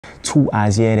2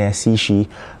 Aziere Sishii.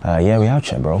 Yeah, we out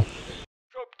here, bro.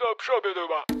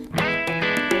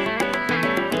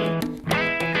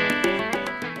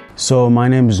 So my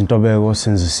name is Ntobeko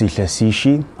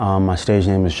Sishii. My stage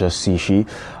name is just Sishii,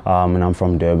 and I'm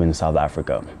from Durban, South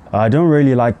Africa. I don't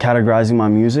really like categorizing my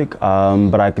music,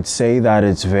 but I could say that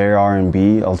it's very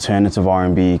R&B, alternative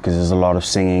R&B, because there's a lot of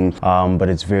singing, but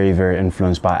it's very, very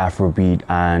influenced by Afrobeat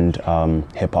and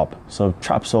hip hop. So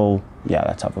trap soul, yeah,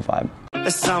 that type of vibe.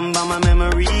 It's something about my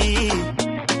memory.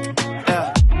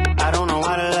 Yeah, I don't know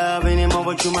how to love anymore,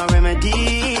 but you my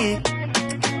remedy.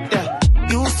 Yeah,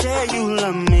 you say you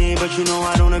love me, but you know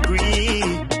I don't agree.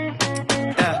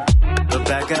 Yeah, look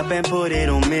back up and put it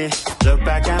on me. Look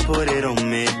back and put it on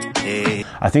me. Hey.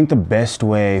 I think the best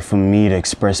way for me to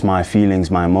express my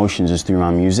feelings, my emotions, is through my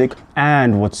music.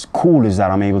 And what's cool is that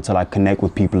I'm able to like connect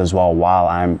with people as well while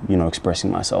I'm, you know,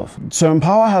 expressing myself. So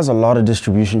emPawa has a lot of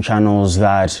distribution channels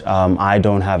that I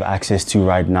don't have access to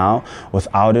right now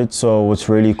without it. So what's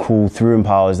really cool through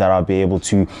emPawa is that I'll be able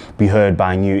to be heard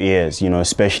by new ears, you know,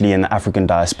 especially in the African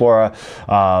diaspora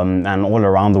and all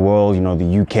around the world, you know,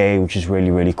 the UK, which is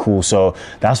really, really cool. So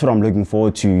that's what I'm looking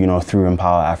forward to, you know, through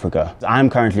emPawa Africa. I'm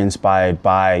currently inspired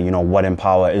by, you know, what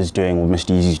emPawa is doing, what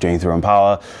Mr. Easy's doing through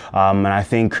emPawa, and I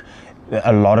think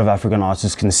a lot of African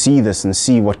artists can see this and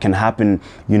see what can happen,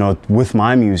 you know, with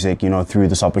my music, you know, through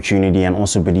this opportunity, and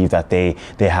also believe that they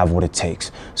have what it takes.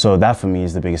 So that for me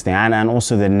is the biggest thing, and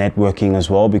also the networking as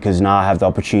well, because now I have the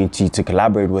opportunity to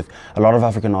collaborate with a lot of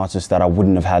African artists that I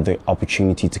wouldn't have had the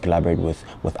opportunity to collaborate with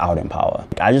without emPawa.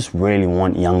 I just really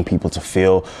want young people to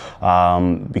feel,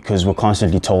 because we're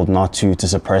constantly told not to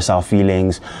suppress our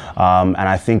feelings, and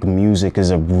I think music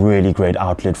is a really great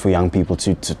outlet for young people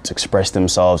to express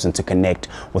themselves and to connect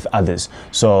with others.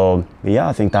 So yeah,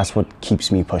 I think that's what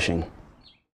keeps me pushing.